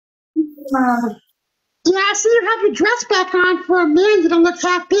Yeah, I see you have your dress back on. For a man, you don't look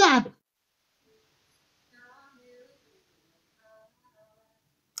half bad.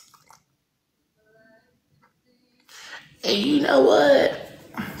 And you know what?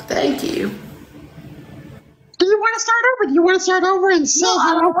 Thank you. Do you want to start over? Do you want to start over and say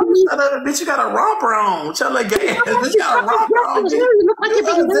hello to me? Bitch, you got a romper on. With your little gay ass. Bitch, you got a romper on. Bitch. You look like you've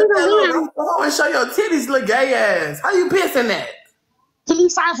been laid around. And show your titties, little gay ass. How you pissing that? At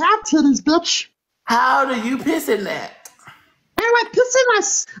least I have titties, bitch. How do you piss in that? How do I piss in?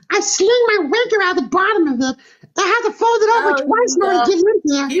 I sling my wig around the bottom of it. I have to fold it over twice in order to get in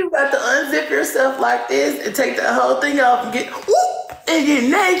there. You got to unzip yourself like this and take that whole thing off and get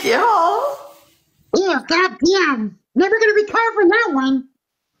naked, huh? Yeah, goddamn. Never gonna recover from that one.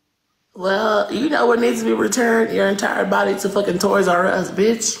 Well, you know what needs to be returned? Your entire body to fucking Toys R Us,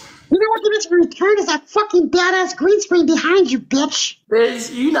 bitch. You know what needs to be returned is that fucking badass green screen behind you, bitch.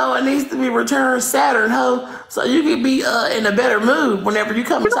 Bitch, you know it needs to be returned Saturn, ho, so you can be in a better mood whenever you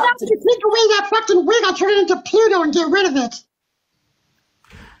come and talk to me. Take away that fucking wig, I'll turn it into Pluto and get rid of it.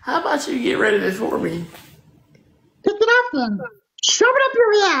 How about you get rid of it for me? Pick it up then. Shove it up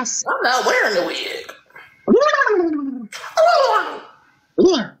your ass. I'm not wearing the wig.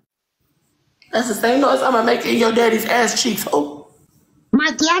 Yeah. That's the same noise I'm gonna make in your daddy's ass cheeks, ho.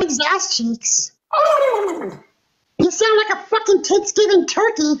 My daddy's ass cheeks. You sound like a fucking Thanksgiving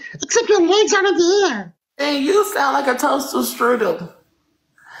turkey, except your legs are in the air. And you sound like a toaster strudel.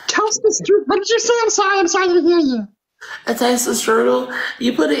 Toaster strudel? What did you say? I'm sorry, I didn't hear you. A toaster strudel.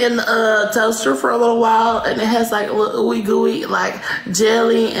 You put it in the toaster for a little while, and it has like a little ooey gooey, like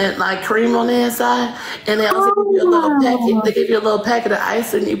jelly and like cream on the inside. And they also give you a little packet. They give you a little packet of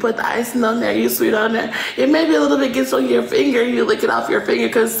ice, and you put the icing on there. You sweet on there. It maybe a little bit gets on your finger. You lick it off your finger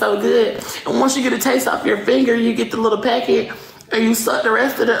because it's so good. And once you get a taste off your finger, you get the little packet, and you suck the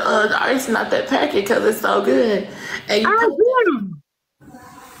rest of the icing out that packet because it's so good. And you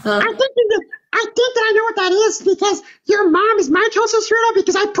I think that I know what that is because your mom is my toaster strudel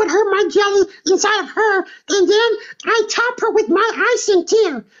because I put my jelly inside of her and then I top her with my icing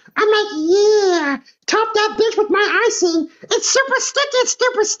too. I'm like, yeah, top that bitch with my icing. It's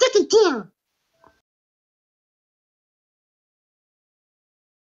super sticky too.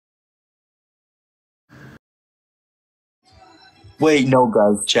 Wait, no,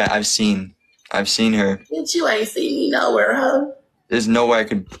 guys, chat. I've seen her. Bitch, you ain't seen me nowhere, huh? There's no way I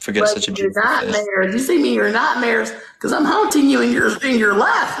could forget such a beautiful face. Nightmares. You see me in your nightmares because I'm haunting you in your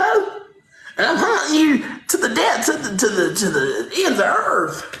life, huh? And I'm haunting you to the death, to the ends of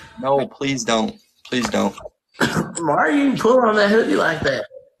earth. No, please don't. Please don't. Why are you pulling on that hoodie like that?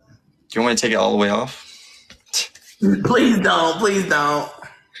 Do you want me to take it all the way off? Please don't. Please don't.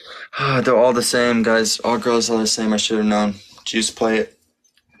 They're all the same, guys. All girls are the same. I should have known. Juice, play it.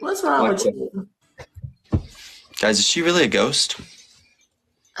 What's wrong with you? Guys, is she really a ghost?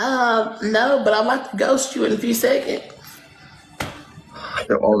 No, but I'm about to ghost you in a few seconds.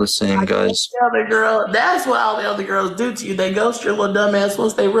 They're all the same, guys. That's what all the other girls do to you. They ghost your little dumb ass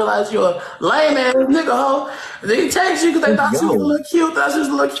once they realize you're a lame ass nigga hoe. They text you because they thought you was a little cute. Guys,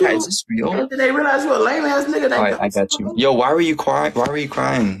 is this real? And then they realize you're a lame ass nigga. All right, I got you. Yo, why were you crying? Why were you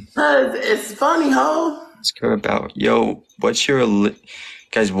crying? It's funny, hoe. Let's go about. Yo, what's your...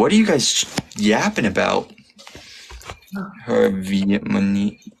 Guys, what are you guys yapping about? Her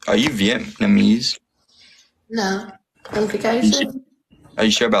Vietnamese. Are you Vietnamese? No. I'm Caucasian. Are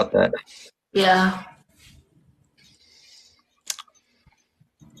you sure about that? Yeah.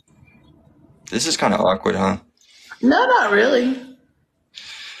 This is kind of awkward, huh? No, not really.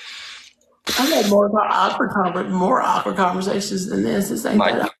 I've had more awkward conversations than this. This ain't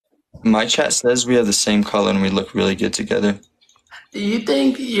that. My chat says we have the same color and we look really good together. Do you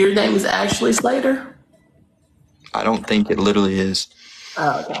think your name is actually Slater? I don't think it literally is.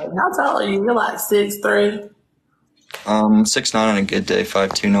 Oh, okay. How tall are you? You're like 6'3". 6'9" on a good day,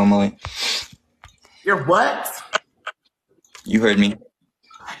 5'2" normally. You're what? You heard me.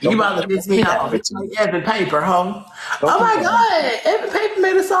 You about to piss me off. It's like Evan Paper, huh? Oh my God. Evan Paper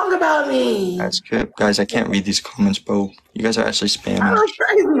made a song about me. That's good. Guys, I can't read these comments, bro. You guys are actually spamming. That's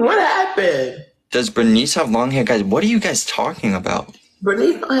crazy. What happened? Does Bernice have long hair? Guys, what are you guys talking about?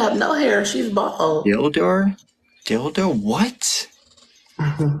 Bernice don't have no hair. She's bald. Dildo? What?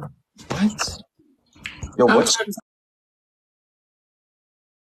 What? Yo, what's...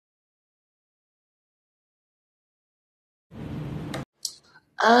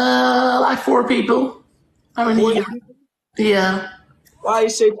 Like 4 people. I mean, yeah. Why you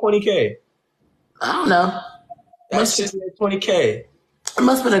say 20K? I don't know. That's just 20K. It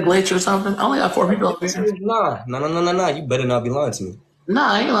must have been a glitch or something. I only got 4 people up here. Nah. You better not be lying to me.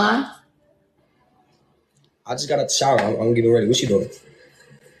 Nah, I ain't lying. I just got out the shower. I'm getting ready. What you doing?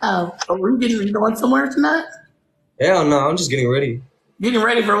 Oh, are you going somewhere tonight? Hell no, I'm just getting ready. Getting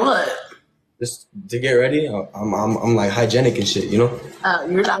ready for what? Just to get ready. I'm like hygienic and shit, you know?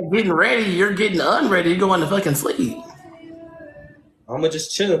 You're not getting ready. You're getting unready. You're going to fucking sleep. I'ma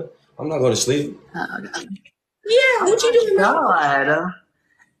just chill. I'm not going to sleep. Yeah, what you doing now? God.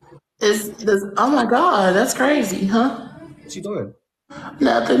 Oh my God, that's crazy, huh? What you doing?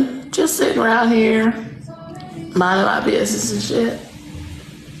 Nothing. Just sitting around here, minding my business and shit.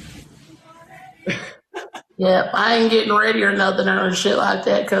 Yep, I ain't getting ready or nothing or shit like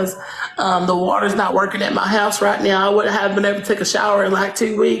that because the water's not working at my house right now. I wouldn't have been able to take a shower in like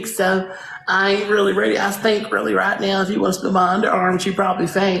 2 weeks, so I ain't really ready. I stink really right now. If you want to smell my underarms, you probably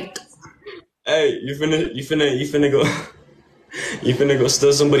faint. Hey, you finna go you finna go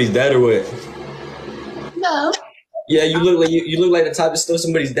steal somebody's dad or what? No. Yeah, you look like the type to steal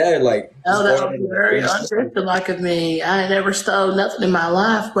somebody's dad, like. Oh, that would be very unchristian-like of me. I ain't never stole nothing in my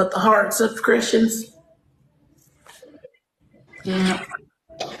life but the hearts of Christians. Yeah.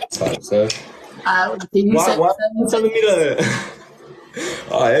 Type stuff. Why are you telling me that?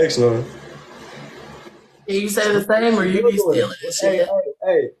 Oh, excellent. Can you say the same or you be stealing this shit?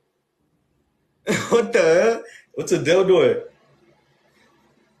 Hey. What the hell? What's Adele doing?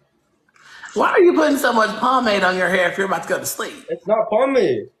 Why are you putting so much pomade on your hair if you're about to go to sleep? It's not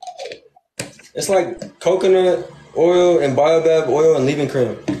pomade. It's like coconut oil and baobab oil and leave-in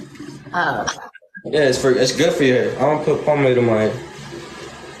cream. Oh. Yeah, it's good for your hair. I don't put pomade on my hair.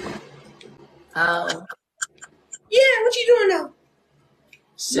 Oh. Yeah, what you doing now?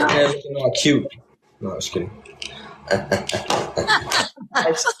 Sitting there looking all cute. No, just kidding. Shut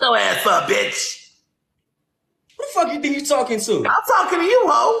your ass up, bitch. Who the fuck you think you talking to? I'm talking to you,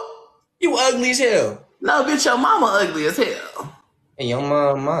 ho. You ugly as hell. No, bitch, your mama ugly as hell. And your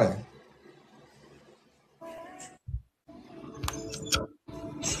mom mine.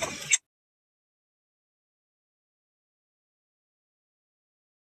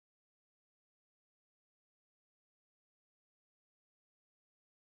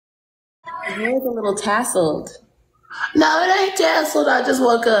 Your hair is a little tasseled. No, it ain't tasseled. I just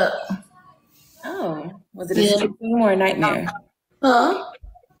woke up. Oh, was it a sweet dream or a nightmare? Huh?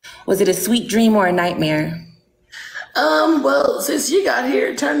 Was it a sweet dream or a nightmare? Well, since you got here,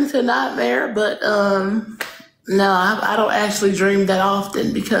 it turned into a nightmare, but, no, I don't actually dream that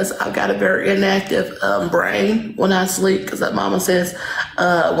often because I've got a very inactive brain when I sleep because that mama says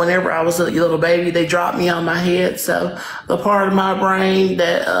whenever I was a little baby, they dropped me on my head. So the part of my brain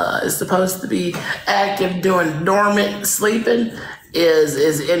that is supposed to be active doing dormant sleeping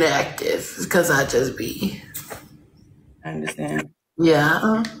is inactive because I just be. I understand.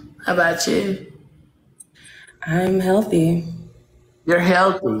 Yeah. How about you? I'm healthy. You're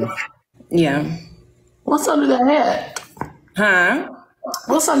healthy. Yeah. What's under that hat? Huh?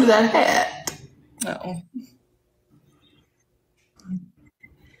 What's under that hat? Oh.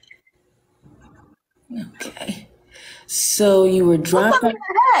 Okay. So you were dropping. What's under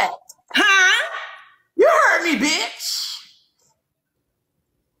that hat? Huh? You heard me, bitch.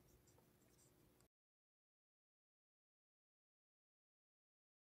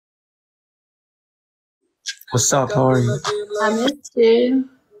 What's up? How are you? I missed you.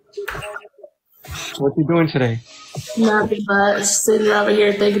 What you doing today? Nothing much. Sitting over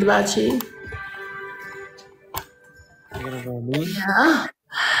here thinking about you. Thinking about me? Yeah.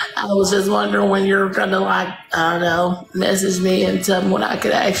 I was just wondering when you're gonna I don't know, message me and tell me when I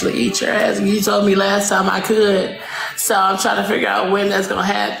could actually eat your ass. And you told me last time I could. So I'm trying to figure out when that's gonna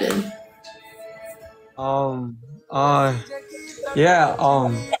happen. Yeah,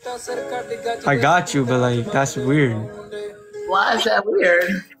 I got you, but like, that's weird. Why is that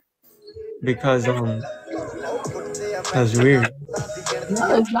weird? Because, that's weird.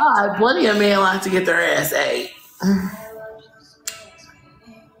 No, it's not. Plenty of men like to get their ass ate.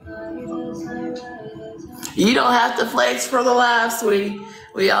 You don't have to flex for the live, sweetie.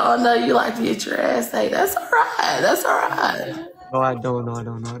 We all know you like to get your ass ate. That's all right. That's all right. No, I don't.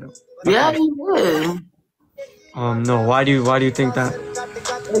 Yeah, you do. No, why do you think that?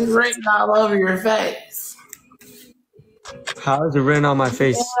 It's written all over your face. How is it written on my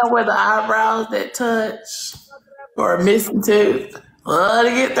face? Yeah, with the eyebrows that touch or a missing tooth. Love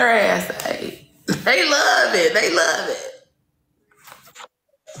to get their ass ate. They love it. They love it.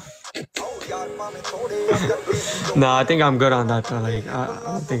 No, I think I'm good on that though. Like, I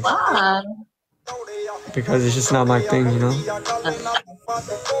don't think so. Why? Because it's just not my thing, you know?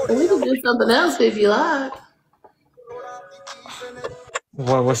 We can do something else if you like.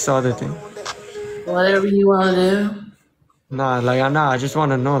 What's the other thing? Whatever you want to do. I just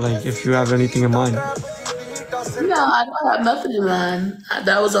want to know, like, if you have anything in mind. No, I don't have nothing in mind.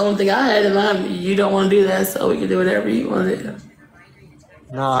 That was the only thing I had in mind. You don't want to do that, so we can do whatever you want to do.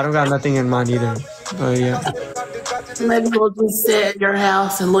 No, I don't got nothing in mind either. But yeah. Maybe we'll just sit at your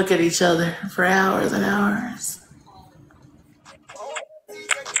house and look at each other for hours and hours.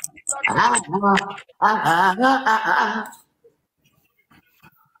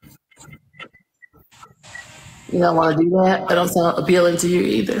 You don't want to do that? That don't sound appealing to you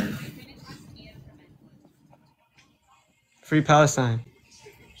either. Free Palestine.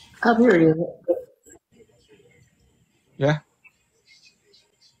 Oh, period. Yeah.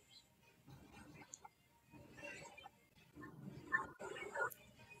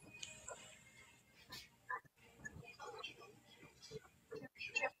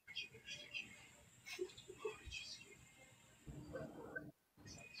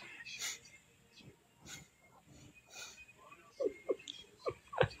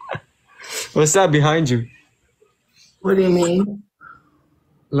 What's that behind you? What do you mean?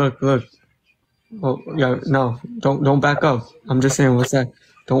 Look. Oh yeah, no. Don't back up. I'm just saying what's that?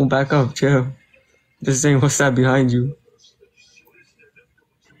 Don't back up, chill. Just saying what's that behind you?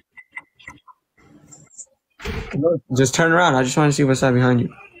 Look, just turn around. I just want to see what's that behind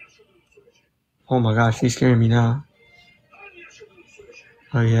you. Oh my gosh, she's scaring me now.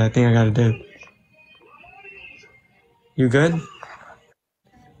 Oh yeah, I think I got a dip. You good?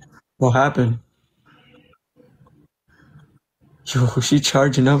 What happened? Yo, was she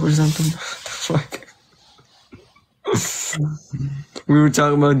charging up or something? What the fuck? We were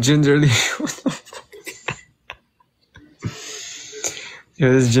talking about gins earlier. What the fuck?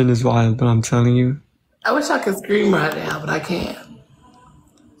 Yo, this gin is wild, but I'm telling you. I wish I could scream right now, but I can't.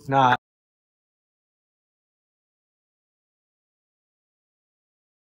 Nah.